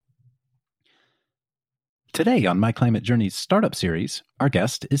Today on My Climate Journey's startup series, our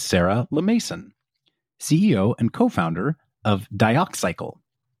guest is Sarah LeMason, CEO and co-founder of Dioxcycle.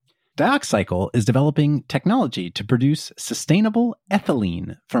 Dioxcycle is developing technology to produce sustainable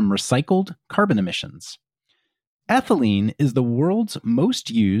ethylene from recycled carbon emissions. Ethylene is the world's most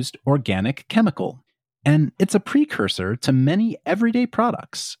used organic chemical, and it's a precursor to many everyday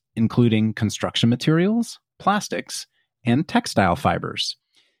products, including construction materials, plastics, and textile fibers.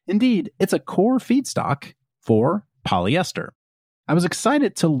 Indeed, it's a core feedstock for polyester. I was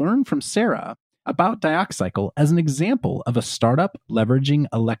excited to learn from Sarah about Dioxcycle as an example of a startup leveraging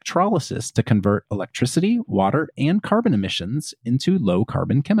electrolysis to convert electricity, water, and carbon emissions into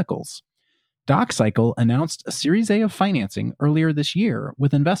low-carbon chemicals. Dioxcycle announced a Series A of financing earlier this year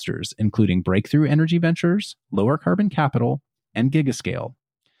with investors including Breakthrough Energy Ventures, Lower Carbon Capital, and Gigascale.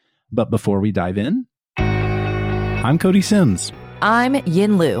 But before we dive in, I'm Cody Sims. I'm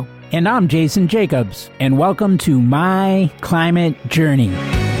Yin Lu. And I'm Jason Jacobs, and welcome to My Climate Journey.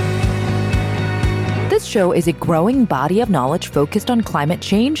 This show is a growing body of knowledge focused on climate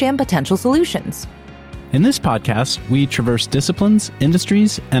change and potential solutions. In this podcast, we traverse disciplines,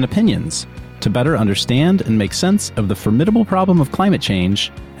 industries, and opinions to better understand and make sense of the formidable problem of climate change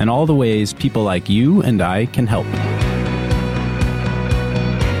and all the ways people like you and I can help.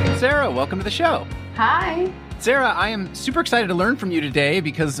 Sarah, welcome to the show. Hi. Sarah, I am super excited to learn from you today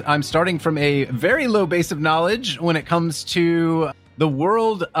because I'm starting from a very low base of knowledge when it comes to the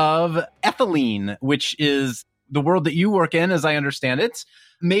world of ethylene, which is the world that you work in, as I understand it.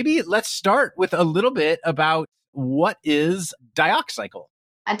 Maybe let's start with a little bit about what is Dioxcycle.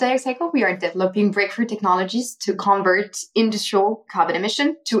 At Dioxcycle, we are developing breakthrough technologies to convert industrial carbon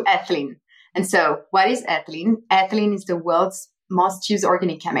emission to ethylene. And so what is ethylene? Ethylene is the world's most used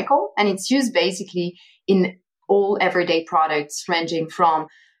organic chemical, and it's used basically in all everyday products ranging from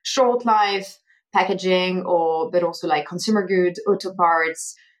short life packaging but also like consumer goods, auto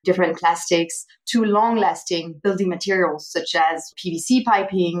parts, different plastics, to long lasting building materials such as PVC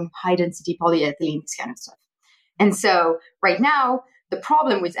piping, high density polyethylene, this kind of stuff. And so right now, the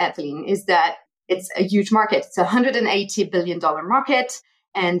problem with ethylene is that it's a huge market. It's a $180 billion market.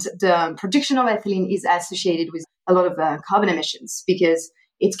 And the production of ethylene is associated with a lot of carbon emissions because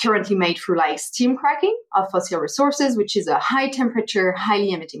it's currently made through like steam cracking of fossil resources, which is a high temperature, highly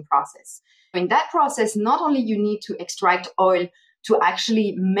emitting process. In that process, not only you need to extract oil to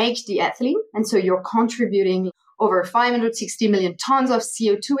actually make the ethylene, and so you're contributing over 560 million tons of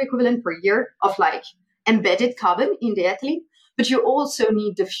CO2 equivalent per year of like embedded carbon in the ethylene, but you also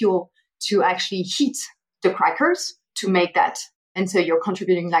need the fuel to actually heat the crackers to make that. And so you're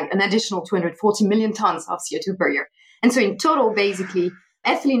contributing like an additional 240 million tons of CO2 per year. And so in total, basically,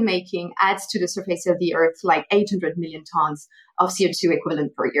 ethylene making adds to the surface of the earth like 800 million tons of CO2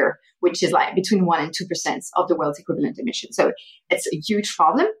 equivalent per year, which is like between 1% and 2% of the world's equivalent emissions. So it's a huge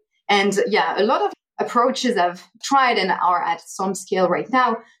problem. And yeah, a lot of approaches have tried and are at some scale right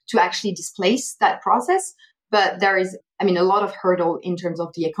now to actually displace that process. But there is, a lot of hurdle in terms of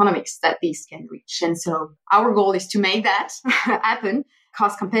the economics that these can reach. And so our goal is to make that happen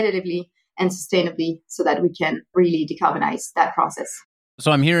cost competitively and sustainably so that we can really decarbonize that process.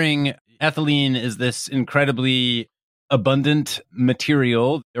 So I'm hearing ethylene is this incredibly abundant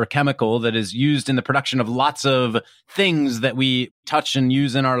material or chemical that is used in the production of lots of things that we touch and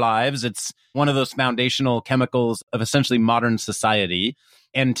use in our lives. It's one of those foundational chemicals of essentially modern society.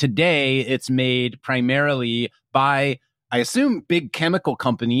 And today it's made primarily by, I assume, big chemical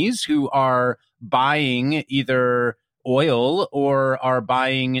companies who are buying either oil or are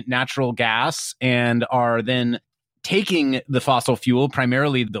buying natural gas and are then taking the fossil fuel,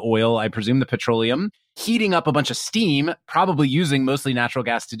 primarily the oil, I presume the petroleum, heating up a bunch of steam, probably using mostly natural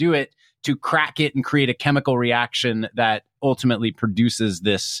gas to do it, to crack it and create a chemical reaction that ultimately produces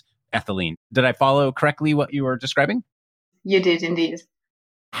this ethylene. Did I follow correctly what you were describing? You did indeed.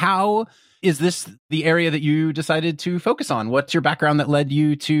 How is this the area that you decided to focus on? What's your background that led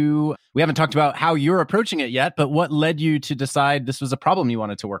you to, we haven't talked about how you're approaching it yet, but what led you to decide this was a problem you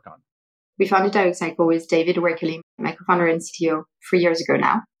wanted to work on? We founded Dioxcycle with David Werkely, my co-founder and CTO, 3 years ago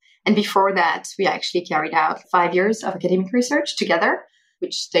now. And before that, we actually carried out 5 years of academic research together,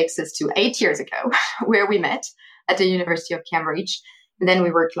 which takes us to 8 years ago, where we met at the University of Cambridge. And then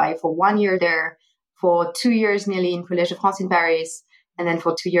we worked like for 1 year there, for 2 years nearly in Collège de France in Paris, and then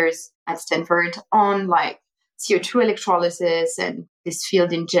for 2 years at Stanford on like CO2 electrolysis and this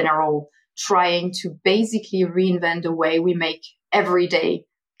field in general, trying to basically reinvent the way we make everyday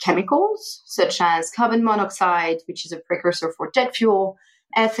chemicals, such as carbon monoxide, which is a precursor for jet fuel,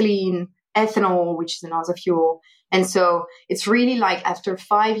 ethylene, ethanol, which is another fuel, And so it's really like after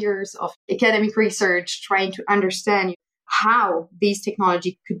 5 years of academic research, trying to understand how these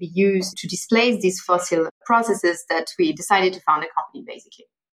technology could be used to displace these fossil processes that we decided to found a company, basically.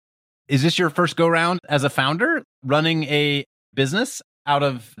 Is this your first go round as a founder running a business out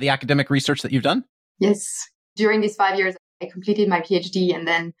of the academic research that you've done? Yes. During these 5 years, I completed my PhD and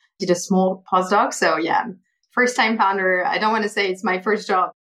then did a small postdoc. So yeah, first time founder. I don't want to say it's my first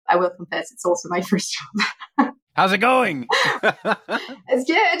job. I will confess it's also my first job. How's it going? It's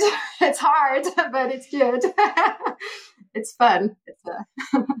good. It's hard, but it's good. It's fun.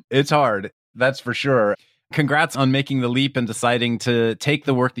 It's hard. That's for sure. Congrats on making the leap and deciding to take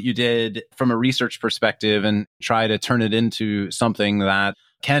the work that you did from a research perspective and try to turn it into something that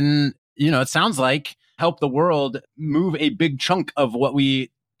can, it sounds like help the world move a big chunk of what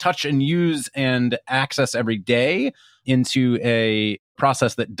we touch and use and access every day into a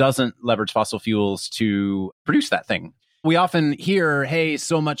process that doesn't leverage fossil fuels to produce that thing. We often hear, hey,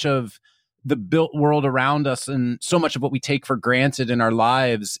 so much of the built world around us and so much of what we take for granted in our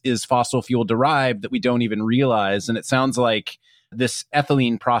lives is fossil fuel derived that we don't even realize. And it sounds like this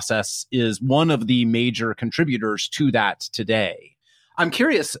ethylene process is one of the major contributors to that today. I'm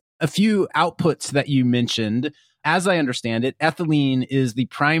curious, a few outputs that you mentioned. As I understand it, ethylene is the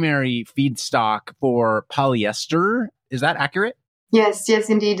primary feedstock for polyester. Is that accurate? Yes,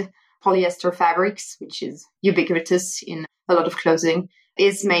 indeed. Polyester fabrics, which is ubiquitous in a lot of clothing,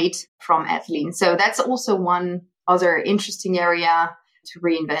 is made from ethylene. So that's also one other interesting area to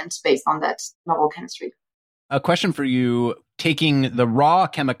reinvent based on that novel chemistry. A question for you, taking the raw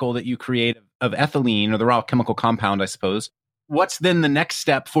chemical that you create of ethylene, or the raw chemical compound, I suppose, what's then the next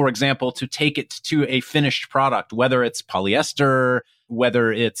step, for example, to take it to a finished product, whether it's polyester,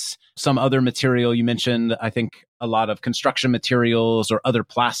 whether it's some other material you mentioned, I think a lot of construction materials or other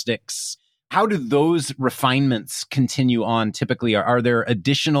plastics. How do those refinements continue on typically? Are there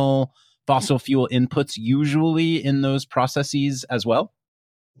additional fossil fuel inputs usually in those processes as well?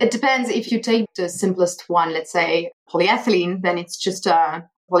 It depends. If you take the simplest one, let's say polyethylene, then it's just a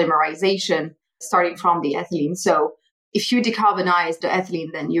polymerization starting from the ethylene. So if you decarbonize the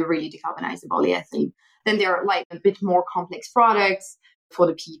ethylene, then you really decarbonize the polyethylene. Then there are like a bit more complex products. For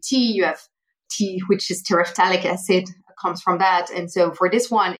the PET, you have T, which is terephthalic acid, comes from that. And so for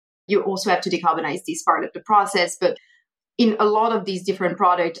this one, you also have to decarbonize this part of the process. But in a lot of these different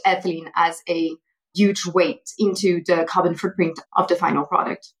products, ethylene has a huge weight into the carbon footprint of the final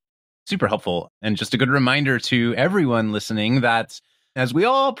product. Super helpful. And just a good reminder to everyone listening that, as we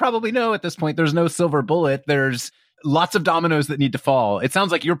all probably know at this point, there's no silver bullet. There's lots of dominoes that need to fall. It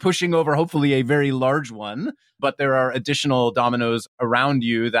sounds like you're pushing over, hopefully, a very large one, but there are additional dominoes around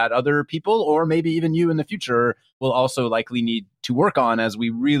you that other people, or maybe even you in the future, will also likely need to work on as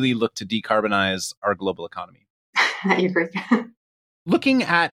we really look to decarbonize our global economy. I agree. Looking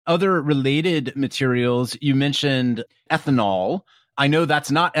at other related materials, you mentioned ethanol. I know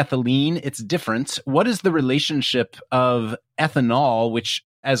that's not ethylene, it's different. What is the relationship of ethanol, which,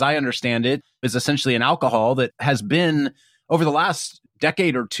 as I understand it, is essentially an alcohol that has been, over the last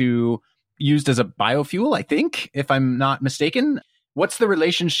decade or two, used as a biofuel, I think, if I'm not mistaken. What's the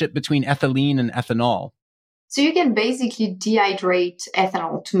relationship between ethylene and ethanol? So you can basically dehydrate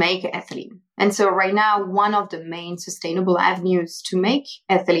ethanol to make ethylene. And so right now, one of the main sustainable avenues to make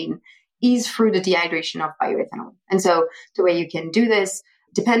ethylene is through the dehydration of bioethanol. And so the way you can do this,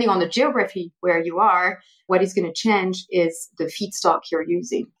 depending on the geography where you are, what is going to change is the feedstock you're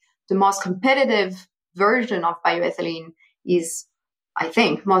using. The most competitive version of bioethylene is, I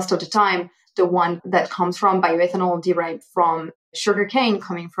think, most of the time, the one that comes from bioethanol derived from sugarcane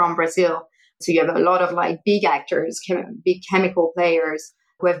coming from Brazil. So you have a lot of like big actors, big chemical players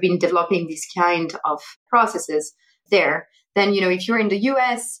who have been developing this kind of processes there. Then, if you're in the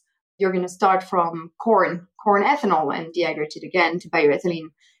US, you're going to start from corn ethanol and dehydrate it again to bioethylene,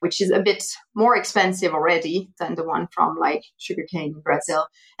 which is a bit more expensive already than the one from like sugarcane in Brazil.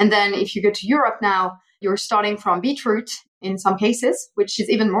 And then if you go to Europe now, you're starting from beetroot in some cases, which is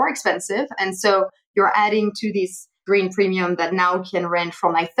even more expensive. And so you're adding to this green premium that now can range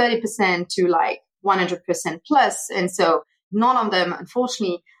from like 30% to like 100% plus. And so none of them,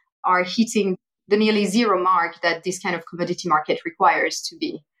 unfortunately, are hitting the nearly zero mark that this kind of commodity market requires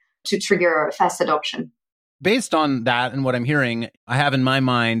to trigger fast adoption. Based on that and what I'm hearing, I have in my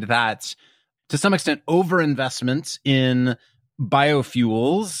mind that to some extent, overinvestment in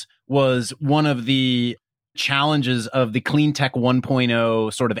biofuels was one of the challenges of the clean tech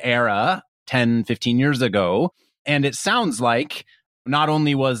 1.0 sort of era 10, 15 years ago. And it sounds like not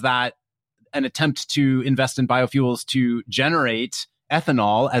only was that an attempt to invest in biofuels to generate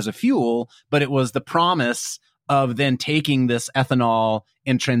ethanol as a fuel, but it was the promise of then taking this ethanol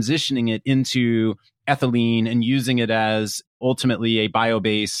and transitioning it into ethylene and using it as ultimately a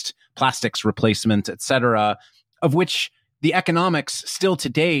bio-based plastics replacement, et cetera, of which the economics still to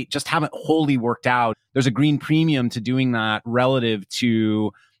date just haven't wholly worked out. There's a green premium to doing that relative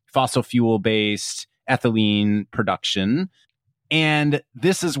to fossil fuel-based ethylene production. And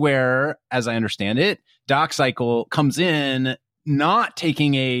this is where, as I understand it, Dioxcycle comes in, not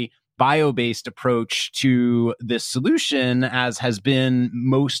taking a bio-based approach to this solution, as has been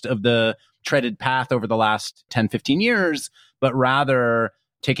most of the treaded path over the last 10, 15 years, but rather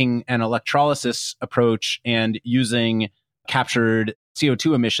taking an electrolysis approach and using captured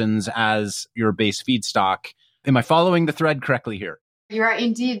CO2 emissions as your base feedstock. Am I following the thread correctly here? You are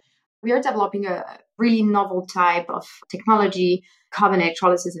indeed. We are developing a really novel type of technology, carbon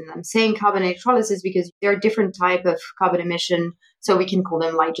electrolysis. And I'm saying carbon electrolysis because there are different types of carbon emission. So we can call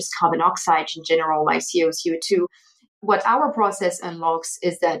them like just carbon oxides in general, like CO2. What our process unlocks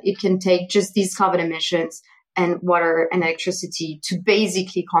is that it can take just these carbon emissions and water and electricity to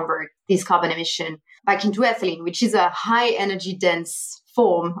basically convert these carbon emission back into ethylene, which is a high energy dense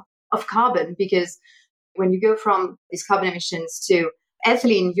form of carbon. Because when you go from these carbon emissions to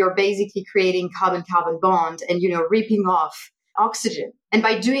ethylene, you're basically creating carbon-carbon bond and, ripping off oxygen. And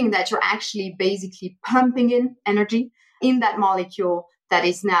by doing that, you're actually basically pumping in energy in that molecule that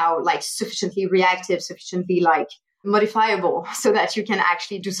is now like sufficiently reactive, sufficiently like modifiable so that you can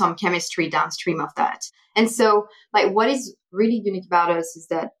actually do some chemistry downstream of that. And so like what is really unique about us is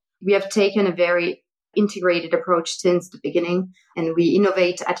that we have taken a very integrated approach since the beginning, and we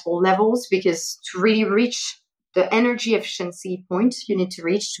innovate at all levels, because to really reach the energy efficiency point you need to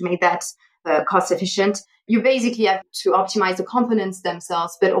reach to make that cost efficient, you basically have to optimize the components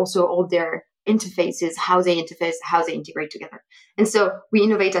themselves, but also all their interfaces, how they interface, how they integrate together. And so we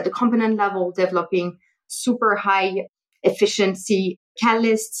innovate at the component level, developing super high efficiency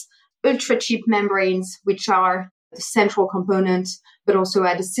catalysts, ultra cheap membranes, which are the central component, but also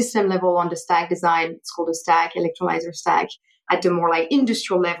at the system level on the stack design. It's called a stack, electrolyzer stack. At the more like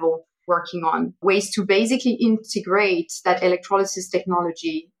industrial level, working on ways to basically integrate that electrolysis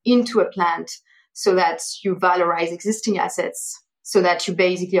technology into a plant so that you valorize existing assets, so that you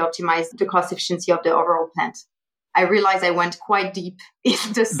basically optimize the cost efficiency of the overall plant. I realize I went quite deep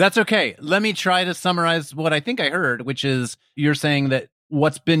into this. That's okay. Let me try to summarize what I think I heard, which is you're saying that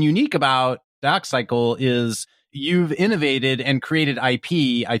what's been unique about Dioxcycle is you've innovated and created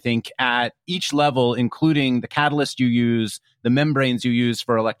IP, I think, at each level, including the catalyst you use, the membranes you use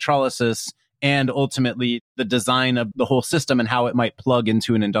for electrolysis, and ultimately the design of the whole system and how it might plug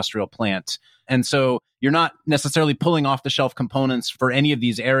into an industrial plant. And so you're not necessarily pulling off the shelf components for any of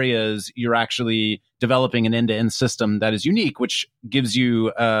these areas. You're actually developing an end-to-end system that is unique, which gives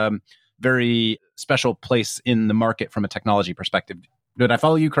you a very special place in the market from a technology perspective. Did I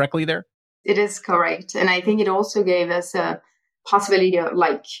follow you correctly there? It is correct. And I think it also gave us a possibility to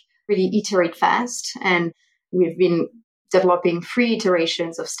like really iterate fast. And we've been developing 3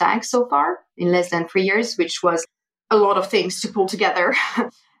 iterations of Stack so far in less than 3 years, which was a lot of things to pull together.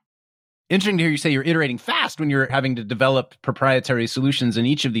 Interesting to hear you say you're iterating fast when you're having to develop proprietary solutions in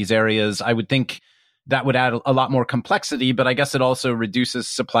each of these areas. I would think that would add a lot more complexity, but I guess it also reduces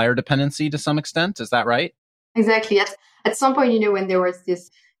supplier dependency to some extent. Is that right? Exactly. At some point, when there was this,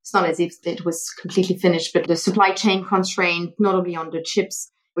 it's not as if it was completely finished, but the supply chain constraint, not only on the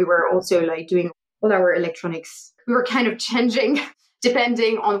chips, we were also like doing all our electronics. We were kind of changing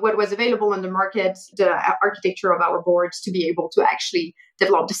depending on what was available on the market, the architecture of our boards, to be able to actually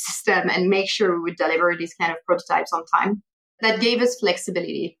develop the system and make sure we would deliver these kind of prototypes on time. That gave us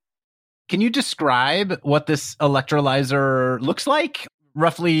flexibility. Can you describe what this electrolyzer looks like?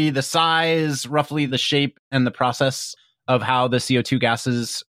 Roughly the size, roughly the shape and the process of how the CO2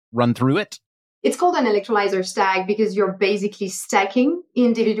 gases run through it? It's called an electrolyzer stack because you're basically stacking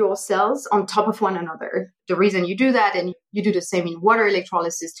individual cells on top of one another. The reason you do that, and you do the same in water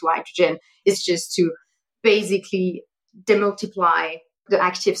electrolysis to hydrogen, is just to basically demultiply the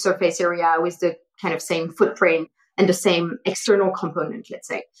active surface area with the kind of same footprint and the same external component, let's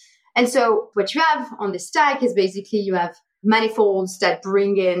say. And so what you have on the stack is basically you have manifolds that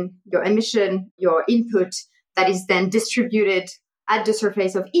bring in your emission, your input, that is then distributed at the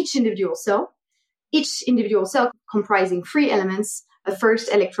surface of each individual cell. Each individual cell comprising 3 elements: a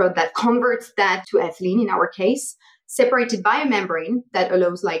first electrode that converts that to ethylene in our case, separated by a membrane that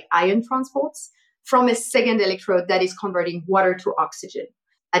allows like ion transports, from a second electrode that is converting water to oxygen.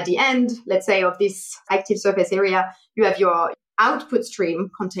 At the end, let's say, of this active surface area, you have your output stream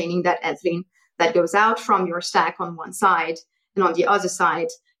containing that ethylene that goes out from your stack on one side, and on the other side,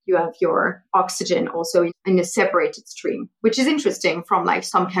 you have your oxygen also in a separated stream, which is interesting from like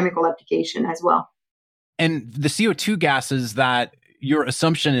some chemical application as well. And the CO2 gases that your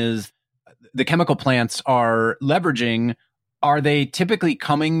assumption is the chemical plants are leveraging, are they typically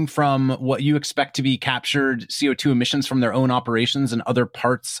coming from what you expect to be captured CO2 emissions from their own operations and other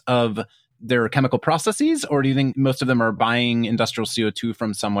parts of their chemical processes? Or do you think most of them are buying industrial CO2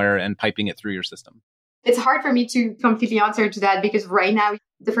 from somewhere and piping it through your system? It's hard for me to completely answer to that because right now,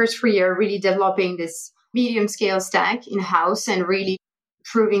 the first 3 years really developing this medium scale stack in-house and really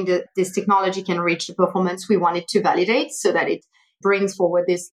proving that this technology can reach the performance we want it to validate so that it brings forward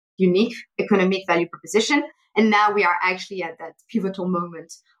this unique economic value proposition. And now we are actually at that pivotal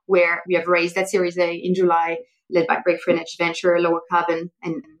moment where we have raised that Series A in July, led by Breakthrough Energy Venture, Lower Carbon,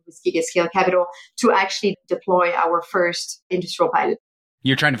 and with Gigascale Capital, to actually deploy our first industrial pilot.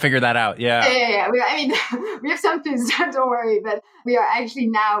 You're trying to figure that out, yeah. Yeah. We have some things, don't worry, but we are actually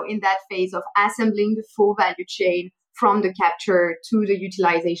now in that phase of assembling the full value chain from the capture to the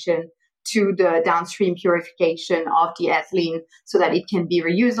utilization to the downstream purification of the ethylene so that it can be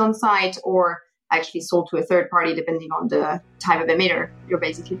reused on site or actually sold to a third party depending on the type of emitter you're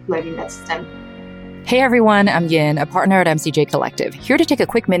basically plugging that system. Hey everyone, I'm Yin, a partner at MCJ Collective, here to take a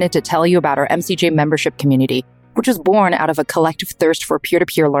quick minute to tell you about our MCJ membership community, which was born out of a collective thirst for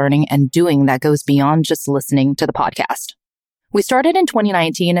peer-to-peer learning and doing that goes beyond just listening to the podcast. We started in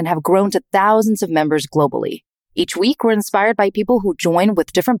 2019 and have grown to thousands of members globally. Each week, we're inspired by people who join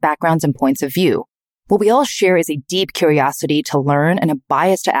with different backgrounds and points of view. What we all share is a deep curiosity to learn and a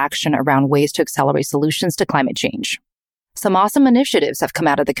bias to action around ways to accelerate solutions to climate change. Some awesome initiatives have come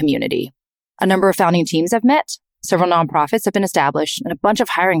out of the community. A number of founding teams have met, several nonprofits have been established, and a bunch of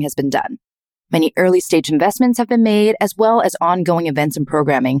hiring has been done. Many early-stage investments have been made, as well as ongoing events and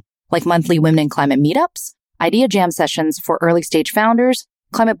programming, like monthly Women in Climate meetups, idea jam sessions for early-stage founders,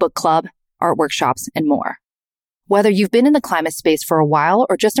 climate book club, art workshops, and more. Whether you've been in the climate space for a while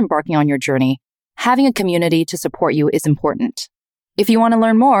or just embarking on your journey, having a community to support you is important. If you want to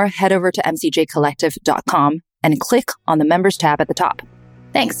learn more, head over to mcjcollective.com and click on the Members tab at the top.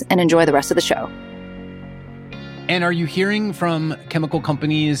 Thanks, and enjoy the rest of the show. And are you hearing from chemical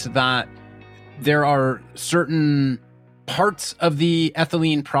companies that there are certain parts of the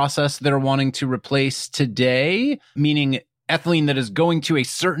ethylene process that are wanting to replace today, meaning ethylene that is going to a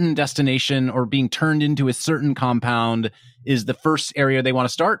certain destination or being turned into a certain compound is the first area they want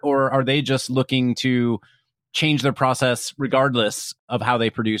to start? Or are they just looking to change their process regardless of how they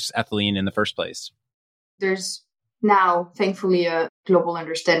produce ethylene in the first place? There's now, thankfully, a global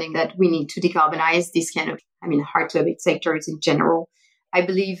understanding that we need to decarbonize this kind of, hard-to-abate sectors in general. I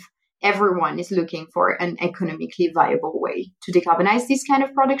believe everyone is looking for an economically viable way to decarbonize this kind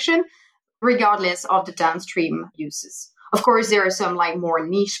of production, regardless of the downstream uses. Of course, there are some more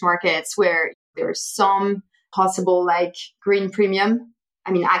niche markets where there's some possible green premium.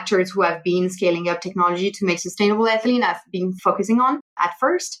 Actors who have been scaling up technology to make sustainable ethylene have been focusing on at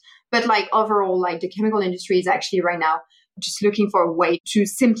first. But overall, the chemical industry is actually right now just looking for a way to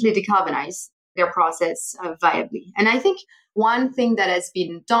simply decarbonize their process viably. And I think one thing that has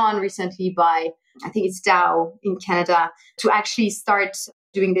been done recently by, I think it's Dow in Canada, to actually start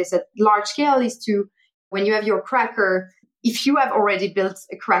doing this at large scale is to, when you have your cracker, if you have already built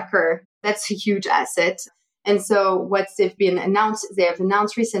a cracker, that's a huge asset. And so what they have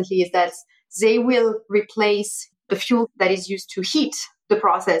announced recently is that they will replace the fuel that is used to heat the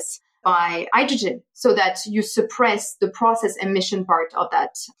process by hydrogen so that you suppress the process emission part of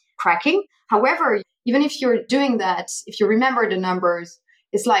that cracking. However, even if you're doing that, if you remember the numbers,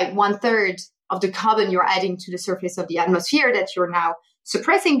 it's 1/3 of the carbon you're adding to the surface of the atmosphere that you're now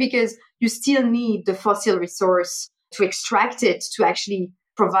suppressing because you still need the fossil resource to extract it to actually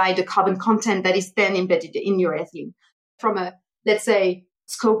provide the carbon content that is then embedded in your ethylene. From a, let's say,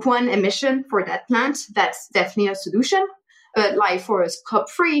 scope 1 emission for that plant, that's definitely a solution. But for a scope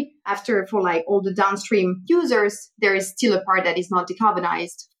 3, for all the downstream users, there is still a part that is not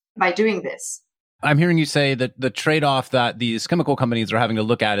decarbonized by doing this. I'm hearing you say that the trade-off that these chemical companies are having to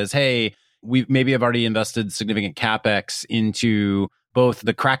look at is, hey, we maybe have already invested significant capex into both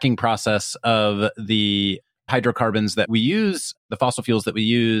the cracking process of the hydrocarbons that we use, the fossil fuels that we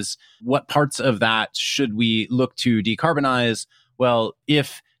use. What parts of that should we look to decarbonize? Well,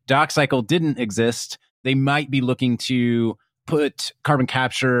 if Dioxcycle didn't exist, they might be looking to put carbon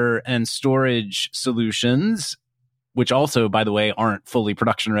capture and storage solutions, which also, by the way, aren't fully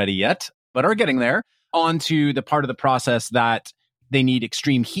production ready yet, but are getting there, onto the part of the process that they need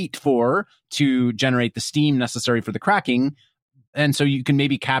extreme heat for to generate the steam necessary for the cracking. And so you can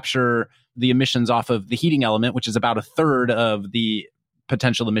maybe capture the emissions off of the heating element, which is about 1/3 of the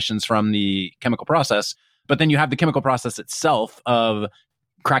potential emissions from the chemical process. But then you have the chemical process itself of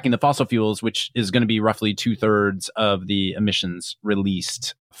cracking the fossil fuels, which is going to be roughly 2/3 of the emissions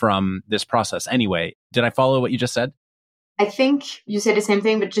released from this process anyway. Did I follow what you just said? I think you said the same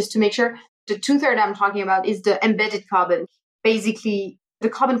thing, but just to make sure, the 2/3 I'm talking about is the embedded carbon. Basically, the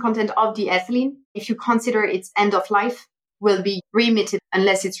carbon content of the ethylene, if you consider its end of life, will be re-emitted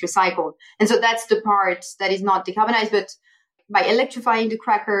unless it's recycled. And so that's the part that is not decarbonized, but by electrifying the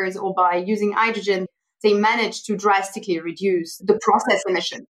crackers or by using hydrogen, they manage to drastically reduce the process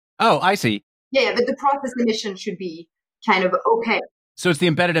emission. Oh, I see. Yeah, but the process emission should be kind of okay. So it's the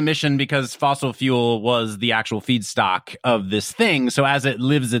embedded emission because fossil fuel was the actual feedstock of this thing. So as it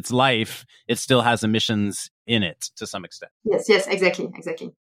lives its life, it still has emissions in it to some extent. Yes,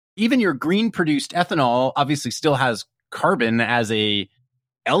 exactly. Even your green produced ethanol obviously still has carbon as a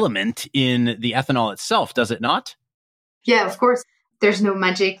element in the ethanol itself, does it not? Yeah, of course. There's no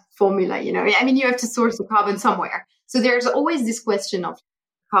magic formula, I mean, you have to source the carbon somewhere. So there's always this question of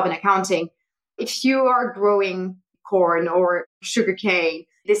carbon accounting. If you are growing corn or sugarcane,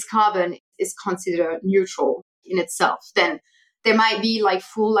 this carbon is considered neutral in itself. Then there might be like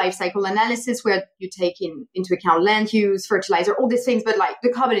full life cycle analysis where you take into account land use, fertilizer, all these things, but like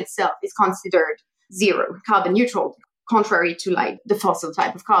the carbon itself is considered zero, carbon neutral, contrary to like the fossil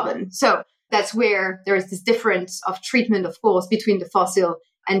type of carbon. So that's where there is this difference of treatment, of course, between the fossil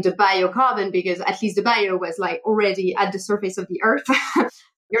and the biocarbon, because at least the bio was like already at the surface of the earth.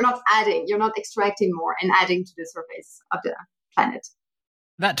 You're not extracting more and adding to the surface of the planet.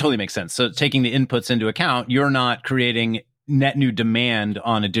 That totally makes sense. So taking the inputs into account, you're not creating net new demand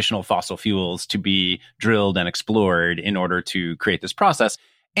on additional fossil fuels to be drilled and explored in order to create this process.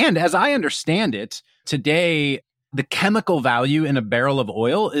 And as I understand it, today, the chemical value in a barrel of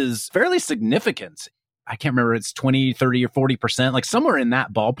oil is fairly significant. I can't remember, it's 20, 30, or 40%, like somewhere in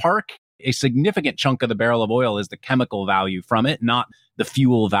that ballpark. A significant chunk of the barrel of oil is the chemical value from it, not the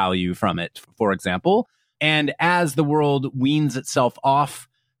fuel value from it, for example. And as the world weans itself off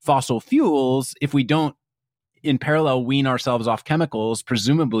fossil fuels, if we don't in parallel wean ourselves off chemicals,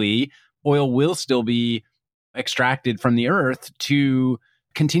 presumably oil will still be extracted from the earth to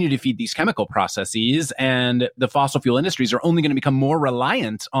continue to feed these chemical processes. And the fossil fuel industries are only going to become more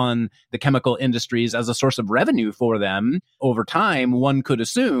reliant on the chemical industries as a source of revenue for them over time, one could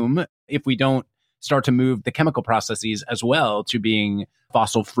assume, if we don't start to move the chemical processes as well to being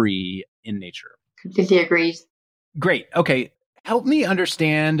fossil free in nature. Completely agreed. Great. Okay. Help me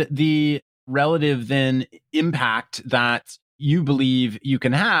understand the relative then impact that you believe you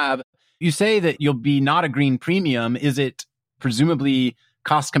can have. You say that you'll be not a green premium. Is it presumably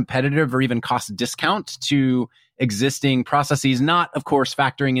cost competitive or even cost discount to existing processes, not, of course,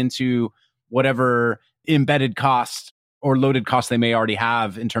 factoring into whatever embedded cost or loaded costs they may already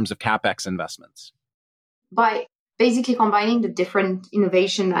have in terms of CapEx investments? By basically combining the different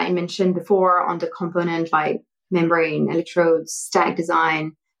innovation I mentioned before on the component like membrane, electrodes, stack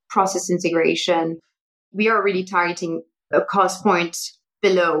design, process integration, we are really targeting a cost point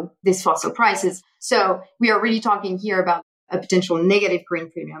below these fossil prices. So we are really talking here about a potential negative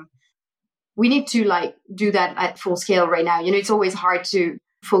green premium. We need to do that at full scale right now. It's always hard to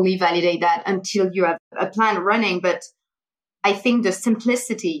fully validate that until you have a plan running. But I think the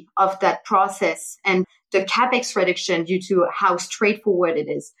simplicity of that process and the CapEx reduction due to how straightforward it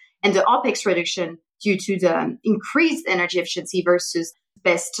is, and the OpEx reduction due to the increased energy efficiency versus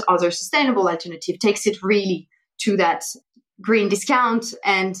best other sustainable alternative takes it really to that green discount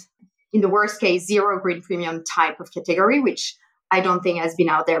and, in the worst case, zero green premium type of category, which I don't think has been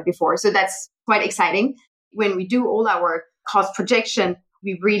out there before. So that's quite exciting. When we do all our cost projection,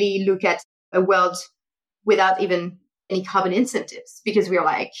 we really look at a world without even any carbon incentives, because we're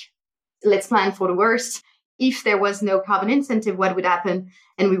like, let's plan for the worst. If there was no carbon incentive, what would happen?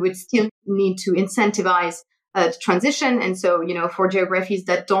 And we would still need to incentivize the transition. And so, for geographies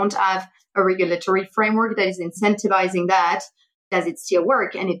that don't have a regulatory framework that is incentivizing that, does it still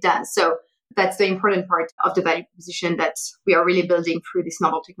work? And it does. So that's the important part of the value proposition that we are really building through this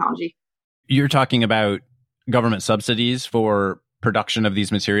novel technology. You're talking about government subsidies for production of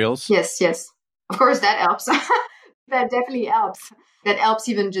these materials? Yes. Of course, that helps. That definitely helps. That helps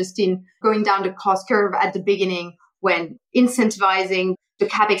even just in going down the cost curve at the beginning when incentivizing the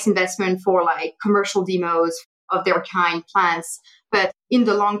CapEx investment for commercial demos of their kind plants. But in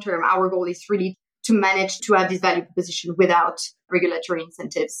the long term, our goal is really to manage to have this value proposition without regulatory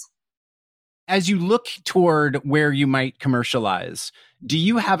incentives. As you look toward where you might commercialize, do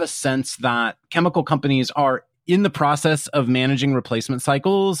you have a sense that chemical companies are in the process of managing replacement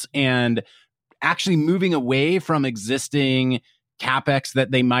cycles and actually moving away from existing CapEx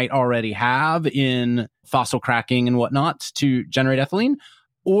that they might already have in fossil cracking and whatnot to generate ethylene?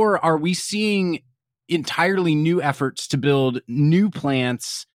 Or are we seeing entirely new efforts to build new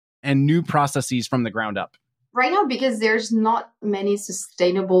plants and new processes from the ground up? Right now, because there's not many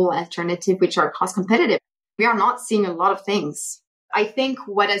sustainable alternatives which are cost competitive, we are not seeing a lot of things. I think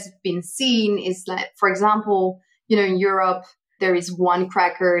what has been seen is that, for example, in Europe, there is one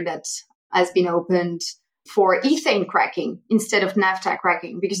cracker that has been opened for ethane cracking instead of naphtha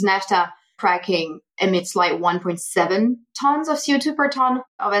cracking, because naphtha cracking emits like 1.7 tons of CO2 per ton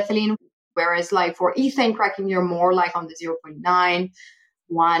of ethylene, whereas like for ethane cracking, you're more like on the 0.9,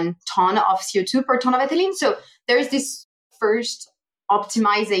 1 ton of CO2 per ton of ethylene. So there's this first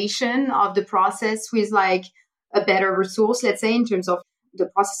optimization of the process with like a better resource, let's say, in terms of the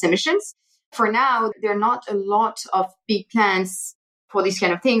process emissions. For now, there are not a lot of big plans for these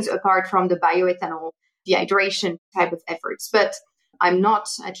kind of things, apart from the bioethanol dehydration type of efforts. But I'm not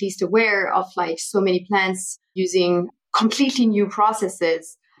at least aware of like so many plants using completely new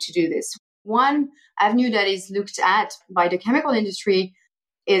processes to do this. One avenue that is looked at by the chemical industry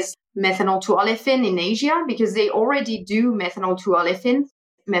is methanol to olefin in Asia, because they already do methanol to olefin,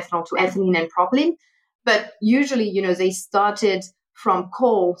 methanol to ethylene and propylene. But usually, they started from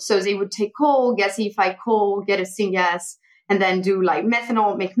coal. So they would take coal, gasify coal, get a syngas, and then do like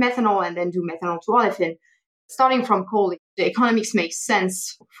methanol, make methanol, and then do methanol to olefin. Starting from coal, the economics makes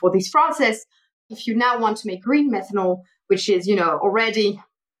sense for this process. If you now want to make green methanol, which is, already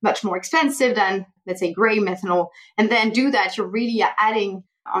much more expensive than, let's say, gray methanol, and then do that, you're really adding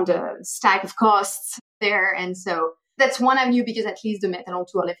on the stack of costs there. And so that's one avenue, because at least the methanol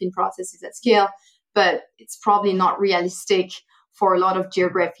to olefin process is at scale, but it's probably not realistic for a lot of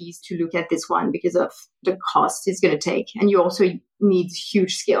geographies to look at this one because of the cost it's going to take. And you also need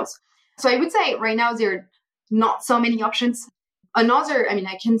huge scales. So I would say right now there are not so many options. I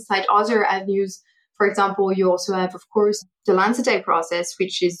can cite other avenues. For example, you also have, of course, the Lancetite process,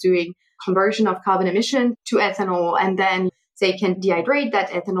 which is doing conversion of carbon emission to ethanol, and then they can dehydrate that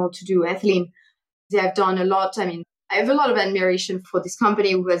ethanol to do ethylene. They have done a lot. I have a lot of admiration for this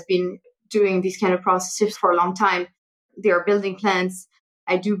company who has been doing these kind of processes for a long time. They are building plants.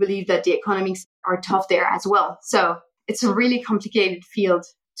 I do believe that the economics are tough there as well. So it's a really complicated field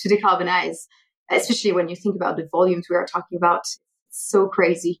to decarbonize, especially when you think about the volumes we are talking about. It's so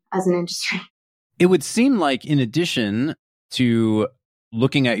crazy as an industry. It would seem like, in addition to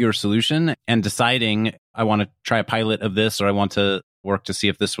looking at your solution and deciding, I want to try a pilot of this, or I want to work to see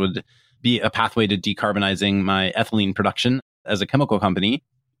if this would be a pathway to decarbonizing my ethylene production as a chemical company,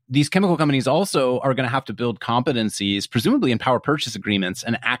 these chemical companies also are going to have to build competencies, presumably in power purchase agreements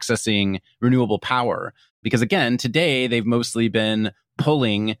and accessing renewable power. Because again, today, they've mostly been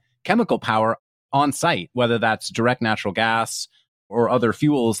pulling chemical power on site, whether that's direct natural gas or other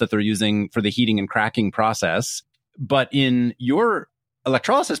fuels that they're using for the heating and cracking process. But in your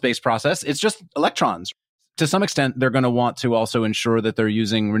electrolysis-based process, it's just electrons. To some extent, they're going to want to also ensure that they're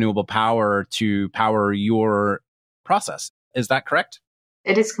using renewable power to power your process. Is that correct?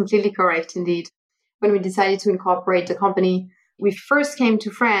 It is completely correct, indeed. When we decided to incorporate the company, we first came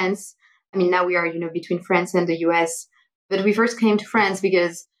to France. Now we are, between France and the US. But we first came to France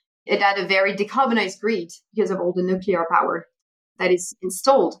because it had a very decarbonized grid because of all the nuclear power that is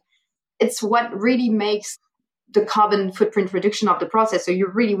installed. It's what really makes the carbon footprint reduction of the process. So you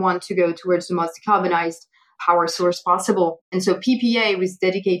really want to go towards the most decarbonized power source possible. And so PPA with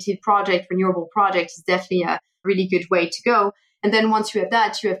dedicated project, renewable project is definitely a really good way to go. And then once you have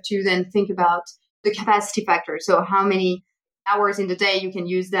that, you have to then think about the capacity factor. So how many hours in the day you can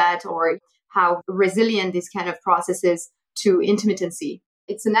use that, or how resilient this kind of process is to intermittency.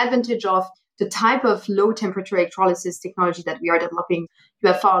 It's an advantage of the type of low temperature electrolysis technology that we are developing.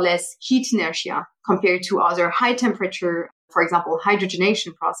 You have far less heat inertia compared to other high temperature, for example,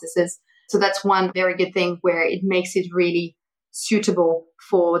 hydrogenation processes. So that's one very good thing where it makes it really suitable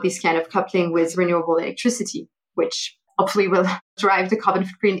for this kind of coupling with renewable electricity, which hopefully will drive the carbon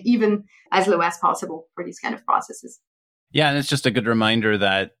footprint even as low as possible for these kind of processes. Yeah, and it's just a good reminder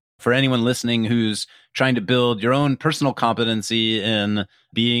that for anyone listening who's trying to build your own personal competency in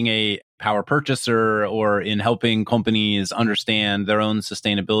being a power purchaser or in helping companies understand their own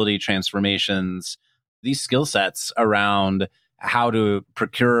sustainability transformations, these skill sets around how to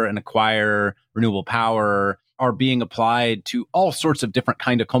procure and acquire renewable power are being applied to all sorts of different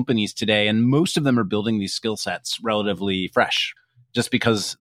kind of companies today. And most of them are building these skill sets relatively fresh, just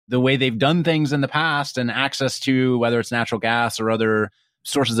because the way they've done things in the past and access to whether it's natural gas or other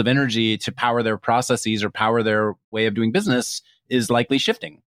sources of energy to power their processes or power their way of doing business is likely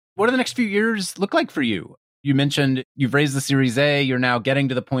shifting. What do the next few years look like for you? You mentioned you've raised the Series A. You're now getting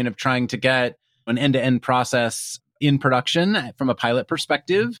to the point of trying to get an end-to-end process in production from a pilot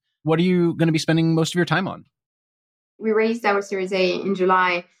perspective. What are you going to be spending most of your time on? We raised our Series A in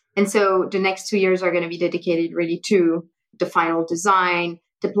July. And so the next 2 years are going to be dedicated really to the final design,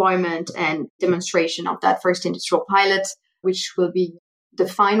 deployment, and demonstration of that first industrial pilot, which will be the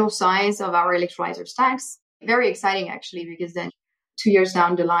final size of our electrolyzer stacks. Very exciting, actually, because then 2 years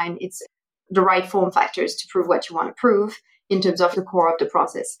down the line, it's the right form factors to prove what you want to prove in terms of the core of the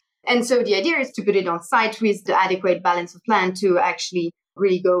process. And so the idea is to put it on site with the adequate balance of plant to actually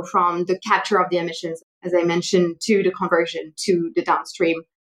really go from the capture of the emissions, as I mentioned, to the conversion to the downstream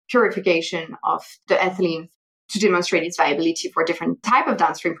purification of the ethylene to demonstrate its viability for different type of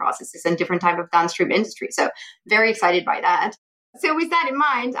downstream processes and different type of downstream industry. So very excited by that. So with that in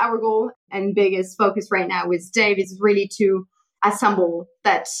mind, our goal and biggest focus right now with Dave is really to assemble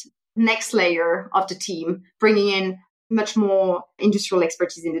that next layer of the team, bringing in much more industrial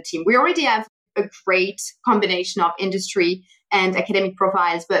expertise in the team. We already have a great combination of industry and academic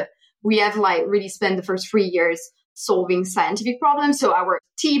profiles, but we have really spent the first 3 years solving scientific problems. So our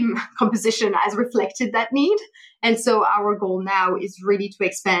team composition has reflected that need. And so our goal now is really to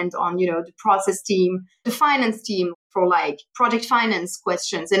expand on, the process team, the finance team for project finance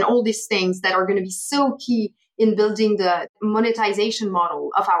questions and all these things that are going to be so key in building the monetization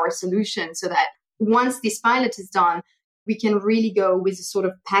model of our solution so that once this pilot is done, we can really go with a sort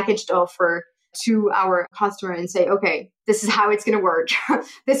of packaged offer to our customer and say, okay, this is how it's going to work.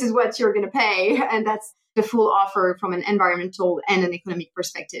 This is what you're going to pay. And that's the full offer from an environmental and an economic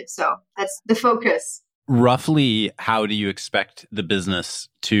perspective. So that's the focus. Roughly, how do you expect the business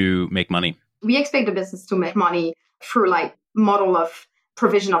to make money? We expect the business to make money through model of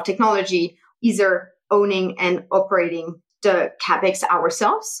provision of technology, either owning and operating the CapEx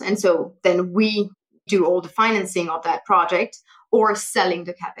ourselves. And so then we do all the financing of that project or selling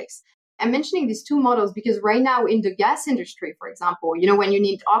the CapEx. I'm mentioning these two models because right now in the gas industry, for example, when you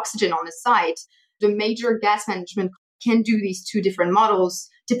need oxygen on the site, the major gas management can do these two different models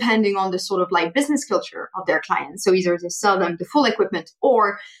depending on the sort of business culture of their clients. So either they sell them the full equipment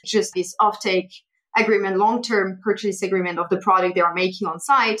or just this offtake agreement, long-term purchase agreement of the product they are making on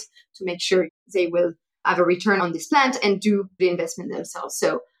site to make sure they will have a return on this plant and do the investment themselves.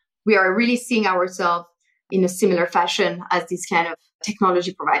 So we are really seeing ourselves in a similar fashion as these kind of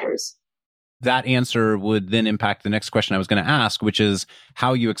technology providers. That answer would then impact the next question I was going to ask, which is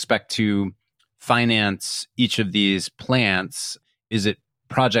how you expect to finance each of these plants. Is it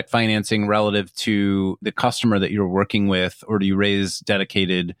project financing relative to the customer that you're working with, or do you raise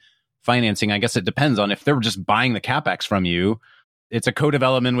dedicated financing? I guess it depends on if they're just buying the CapEx from you. It's a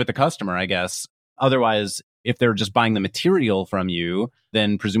co-development with the customer, I guess. Otherwise, if they're just buying the material from you,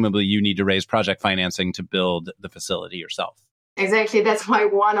 then presumably you need to raise project financing to build the facility yourself. Exactly. That's why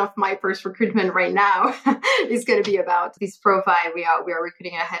one of my first recruitment right now is going to be about this profile. We are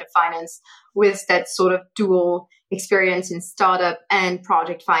recruiting a head of finance with that sort of dual experience in startup and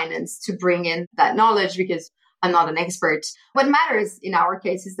project finance to bring in that knowledge because I'm not an expert. What matters in our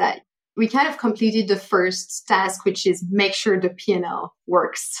case is that we kind of completed the first task, which is make sure the P&L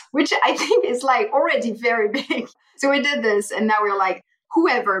works, which I think is already very big. So we did this and now we're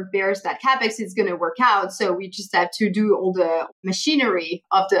whoever bears that CapEx is going to work out. So we just have to do all the machinery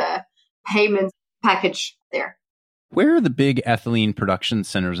of the payment package there. Where are the big ethylene production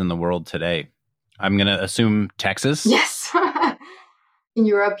centers in the world today? I'm going to assume Texas. Yes. In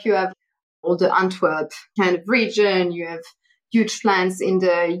Europe, you have all the Antwerp kind of region. You have huge plants in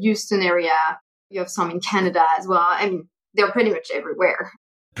the Houston area. You have some in Canada as well. I mean, they're pretty much everywhere.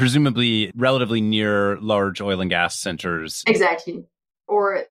 Presumably relatively near large oil and gas centers. Exactly.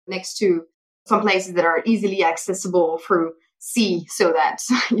 Or next to some places that are easily accessible through sea so that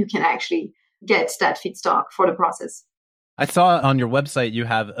you can actually get that feedstock for the process. I saw on your website you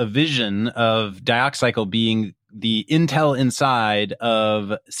have a vision of Dioxcycle being the Intel inside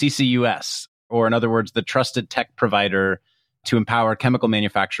of CCUS, or in other words, the trusted tech provider to empower chemical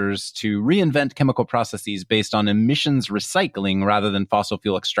manufacturers to reinvent chemical processes based on emissions recycling rather than fossil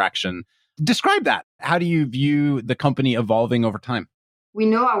fuel extraction. Describe that. How do you view the company evolving over time? We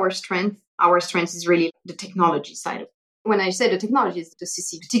know our strength. Our strength is really the technology side of it. When I say the technology, is the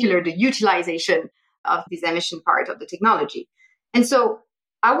CC, particularly the utilization of this emission part of the technology. And so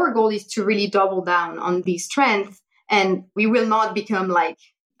our goal is to really double down on these strengths, and we will not become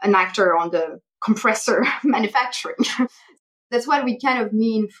an actor on the compressor manufacturing. That's what we kind of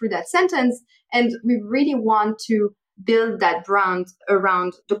mean through that sentence. And we really want to build that brand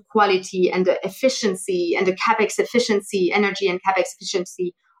around the quality and the efficiency and the CapEx efficiency, energy and CapEx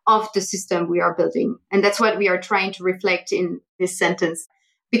efficiency of the system we are building. And that's what we are trying to reflect in this sentence.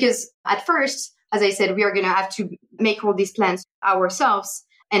 Because at first, as I said, we are going to have to make all these plans ourselves,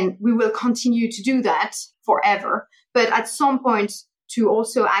 and we will continue to do that forever. But at some point, to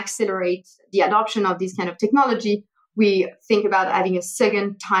also accelerate the adoption of this kind of technology, we think about having a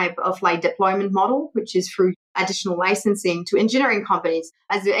second type of like deployment model, which is through additional licensing to engineering companies.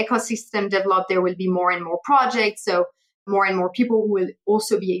 As the ecosystem develops, there will be more and more projects. So more and more people who will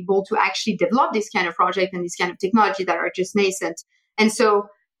also be able to actually develop this kind of project and this kind of technology that are just nascent. And so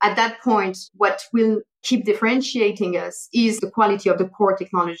at that point, what will keep differentiating us is the quality of the core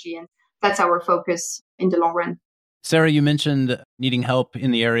technology. And that's our focus in the long run. Sarah, you mentioned needing help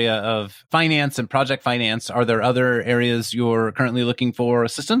in the area of finance and project finance. Are there other areas you're currently looking for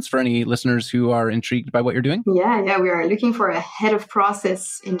assistance for any listeners who are intrigued by what you're doing? Yeah, we are looking for a head of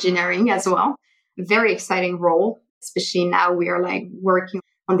process engineering as well. Very exciting role, especially now we are like working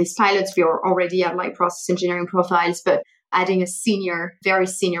on these pilots. We are already have like process engineering profiles, but adding a very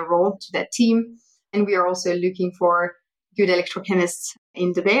senior role to that team. And we are also looking for good electrochemists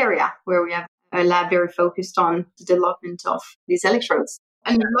in the Bay Area, where we have a lab very focused on the development of these electrodes.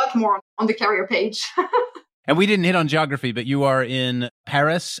 And a lot more on the career page. And we didn't hit on geography, but you are in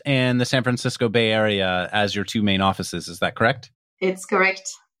Paris and the San Francisco Bay Area as your two main offices. Is that correct? It's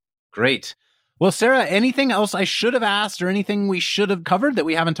correct. Great. Well, Sarah, anything else I should have asked or anything we should have covered that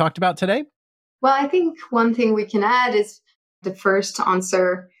we haven't talked about today? Well, I think one thing we can add is the first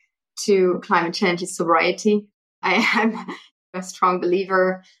answer to climate change is sobriety. I am a strong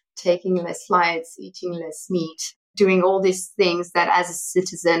believer taking less flights, eating less meat, doing all these things that as a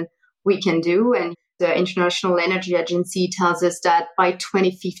citizen we can do. And the International Energy Agency tells us that by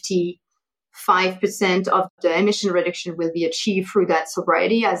 2050, 5% of the emission reduction will be achieved through that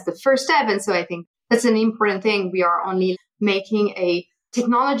sobriety as the first step. And so I think that's an important thing. We are only making a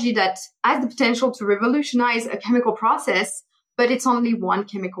technology that has the potential to revolutionize a chemical process, but it's only one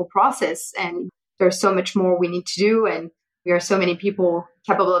chemical process. And there's so much more we need to do. And we are so many people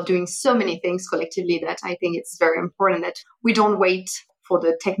capable of doing so many things collectively that I think it's very important that we don't wait for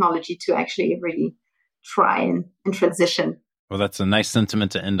the technology to actually really try and transition. Well, that's a nice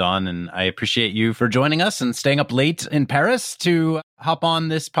sentiment to end on. And I appreciate you for joining us and staying up late in Paris to hop on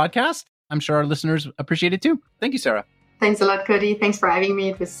this podcast. I'm sure our listeners appreciate it too. Thank you, Sarah. Thanks a lot, Cody. Thanks for having me.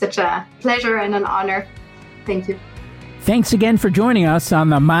 It was such a pleasure and an honor. Thank you. Thanks again for joining us on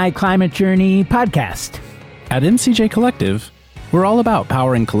the My Climate Journey podcast. At MCJ Collective, we're all about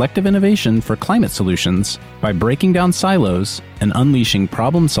powering collective innovation for climate solutions by breaking down silos and unleashing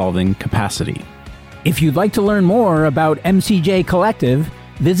problem-solving capacity. If you'd like to learn more about MCJ Collective,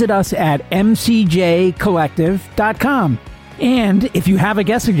 visit us at mcjcollective.com. And if you have a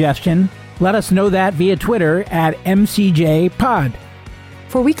guest suggestion, let us know that via Twitter at MCJPod.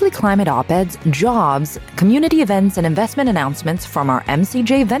 For weekly climate op-eds, jobs, community events, and investment announcements from our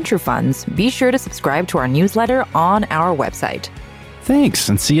MCJ Venture Funds, be sure to subscribe to our newsletter on our website. Thanks,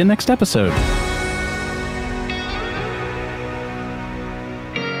 and see you next episode.